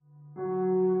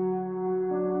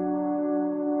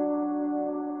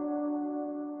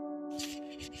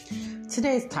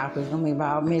Today's topic is going to be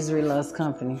about misery loves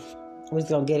company. We're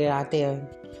just going to get it out there.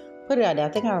 Put it out there. I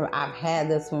think I've had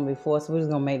this one before, so we're just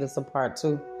going to make this a part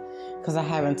two because I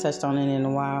haven't touched on it in a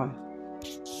while.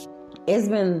 It's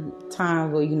been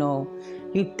times where,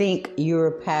 you think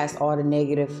you're past all the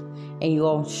negative and you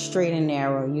go straight and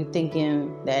narrow. You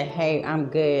thinking that, hey, I'm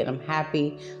good. I'm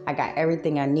happy. I got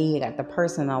everything I need. I got the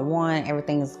person I want.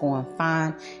 Everything is going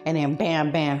fine. And then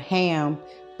bam, bam, ham.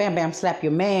 Bam, bam, slap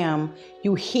your ma'am.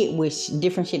 You hit with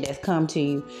different shit that's come to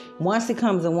you. Once it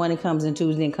comes in one, it comes in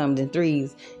twos, then it comes in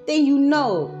threes. Then you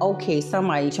know, okay,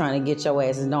 somebody trying to get your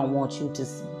ass and don't want you to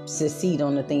succeed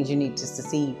on the things you need to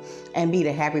succeed and be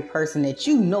the happy person that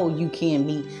you know you can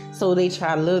be. So they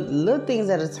try little things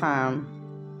at a time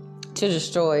to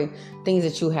destroy things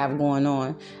that you have going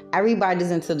on.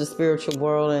 Everybody's into the spiritual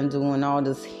world and doing all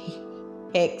this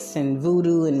hex and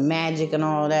voodoo and magic and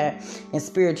all that and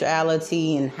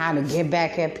spirituality and how to get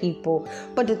back at people.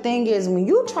 But the thing is, when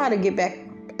you try to get back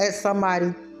at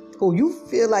somebody who you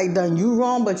feel like done you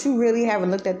wrong, but you really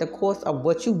haven't looked at the course of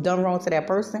what you've done wrong to that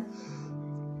person,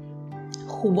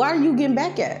 why are you getting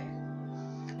back at?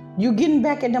 You getting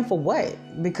back at them for what?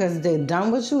 Because they're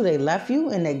done with you, they left you,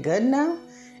 and they're good now,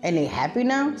 and they happy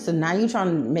now. So now you trying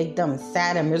to make them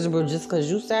sad and miserable just because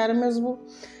you sad and miserable?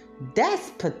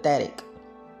 That's pathetic.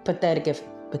 Pathetic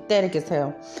as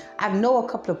hell. I know a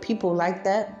couple of people like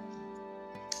that,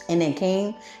 and then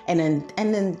came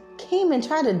and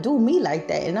tried to do me like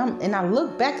that, and I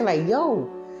look back like, yo,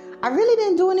 I really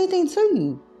didn't do anything to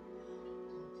you.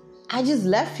 I just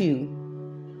left you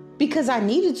because I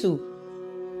needed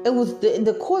to. It was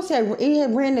the course had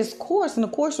ran its course, and the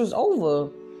course was over.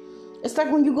 It's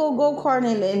like when you go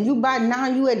karting and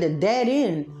you at the dead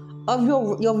end of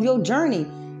your journey.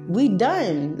 We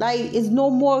done. Like, it's no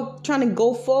more trying to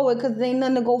go forward because there ain't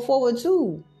nothing to go forward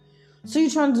to. So you're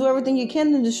trying to do everything you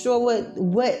can to destroy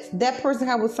what that person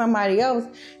had with somebody else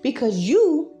because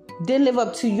you didn't live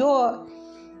up to your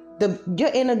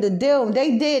end of the deal.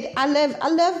 They did.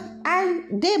 I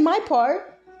did my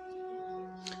part.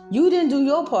 You didn't do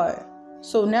your part.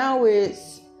 So now I'm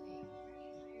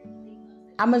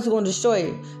just going to destroy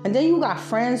it. And then you got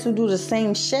friends who do the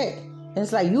same shit. And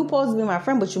it's like, you supposed to be my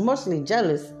friend, but you're mostly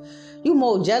jealous. You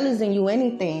more jealous than you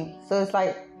anything. So it's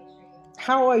like,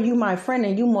 how are you my friend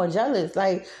and you more jealous?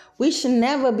 Like, we should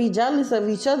never be jealous of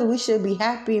each other. We should be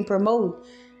happy and promote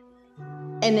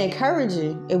and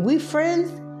encouraging. If we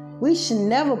friends, we should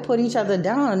never put each other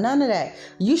down. None of that.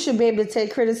 You should be able to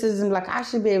take criticism like I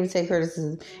should be able to take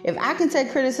criticism. If I can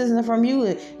take criticism from you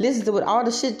and listen to what all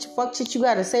the fuck shit you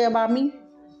got to say about me,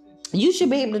 you should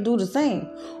be able to do the same.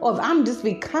 Or if I'm just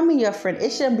becoming your friend, it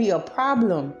shouldn't be a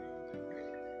problem.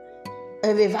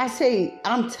 If I say,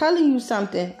 I'm telling you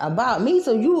something about me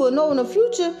so you will know in the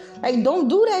future, like, don't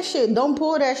do that shit. Don't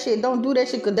pull that shit. Don't do that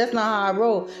shit because that's not how I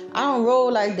roll. I don't roll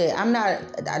like that.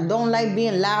 I don't like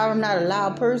being loud. I'm not a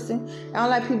loud person. I don't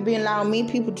like people being loud. Me,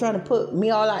 people trying to put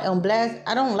me all out on blast.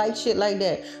 I don't like shit like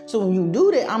that. So when you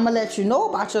do that, I'm going to let you know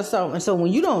about yourself. And so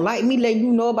when you don't like me, let you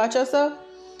know about yourself,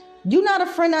 you're not a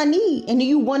friend I need. And then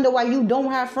you wonder why you don't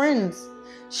have friends.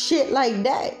 Shit like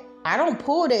that. I don't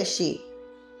pull that shit.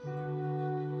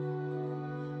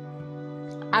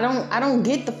 I don't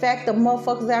get the fact that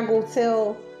motherfuckers I go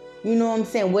tell, you know what I'm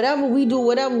saying, whatever we do,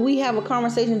 whatever we have a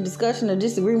conversation, discussion, or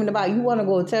disagreement about, you want to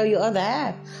go tell your other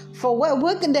half. For what?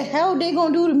 What the hell they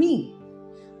gonna do to me?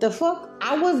 The fuck?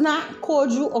 I was not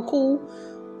cordial or cool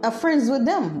friends with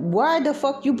them. Why the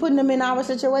fuck you putting them in our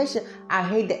situation? I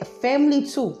hate that. Family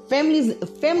too.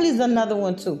 Family's another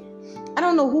one too. I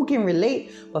don't know who can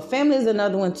relate, but family is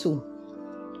another one too.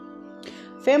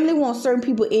 Family wants certain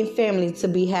people in family to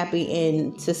be happy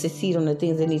and to succeed on the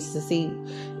things they need to succeed.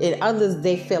 And others,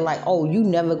 they feel like, oh, you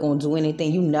never going to do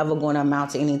anything. You never going to amount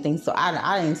to anything. So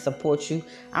I didn't support you.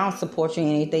 I don't support you in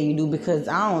anything you do because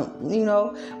I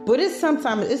don't, But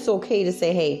sometimes it's okay to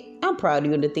say, hey, I'm proud of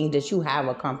you of the things that you have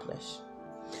accomplished.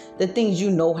 The things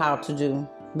you know how to do.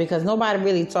 Because nobody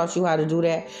really taught you how to do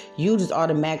that. You just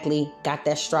automatically got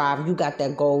that strive. You got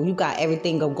that goal. You got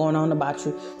everything going on about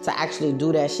you to actually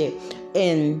do that shit.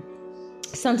 And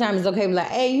sometimes it's okay to be like,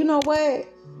 hey, you know what?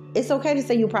 It's okay to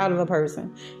say you're proud of a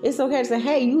person. It's okay to say,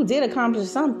 hey, you did accomplish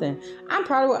something. I'm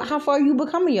proud of how far you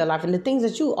become in your life and the things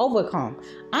that you overcome.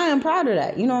 I am proud of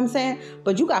that. You know what I'm saying?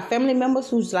 But you got family members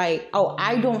who's like, oh,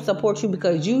 I don't support you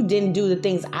because you didn't do the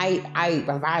things I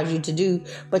advised you to do.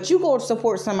 But you go to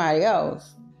support somebody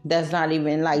else. That's not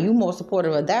even like you more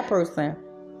supportive of that person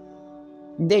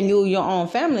than your own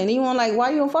family. And you want like, why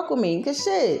you don't fuck with me? Because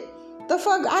shit, the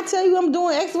fuck, I tell you I'm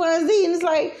doing X, Y, and Z. And it's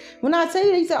like, when I tell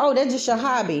you, you say, oh, that's just your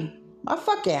hobby. My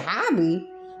fucking hobby?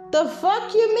 The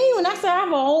fuck you mean? When I say I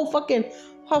have a whole fucking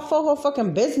her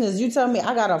fucking business. You tell me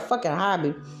I got a fucking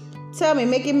hobby. Tell me,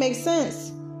 make it make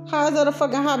sense. How is that a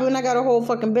fucking hobby when I got a whole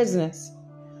fucking business?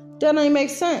 That don't even make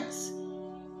sense.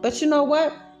 But you know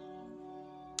what?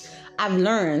 I've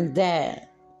learned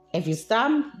that if you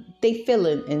stop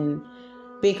feeling and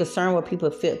being concerned what people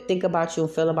think about you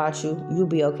and feel about you, you'll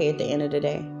be okay at the end of the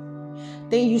day.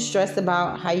 Then you stress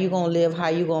about how you gonna live, how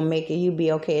you gonna make it, you'll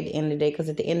be okay at the end of the day. Because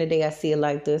at the end of the day, I see it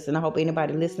like this, and I hope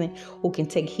anybody listening who can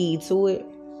take heed to it,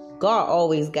 God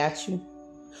always got you.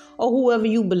 Or whoever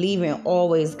you believe in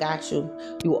always got you.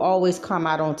 You always come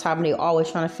out on top, and they always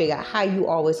trying to figure out how you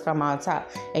always come out on top.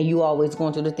 And you always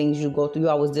going through the things you go through. You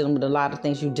always dealing with a lot of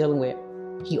things you're dealing with.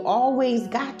 He always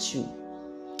got you.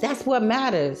 That's what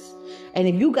matters. And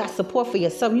if you got support for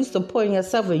yourself, you supporting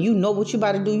yourself, and you know what you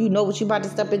about to do, you know what you about to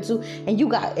step into, and you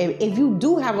got, if you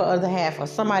do have a other half or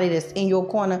somebody that's in your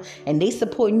corner and they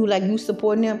supporting you like you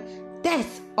supporting them,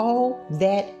 that's all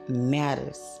that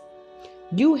matters.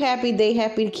 You happy, they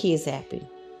happy, the kids happy.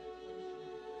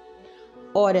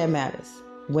 All that matters.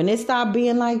 When it stop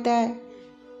being like that,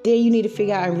 then you need to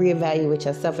figure out and reevaluate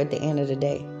yourself at the end of the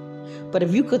day. But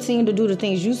if you continue to do the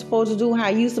things you're supposed to do, how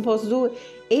you're supposed to do it,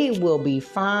 it will be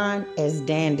fine as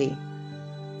dandy.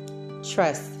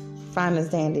 Trust, fine as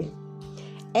dandy.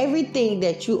 Everything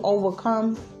that you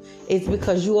overcome is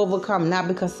because you overcome, not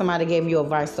because somebody gave you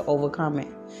advice to overcome it.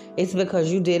 It's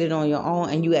because you did it on your own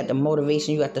and you had the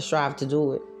motivation, you had the strive to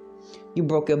do it. You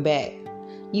broke your back.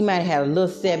 You might have had a little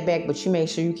setback, but you make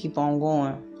sure you keep on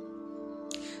going.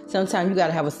 Sometimes you got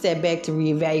to have a setback to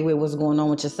reevaluate what's going on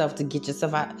with yourself to get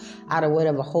yourself out of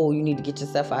whatever hole you need to get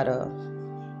yourself out of.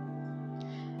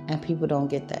 And people don't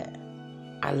get that.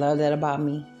 I love that about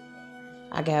me.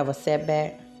 I can have a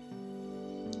setback,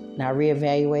 and I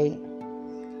reevaluate,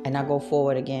 and I go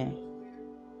forward again.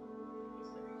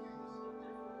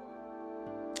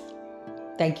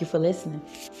 Thank you for listening.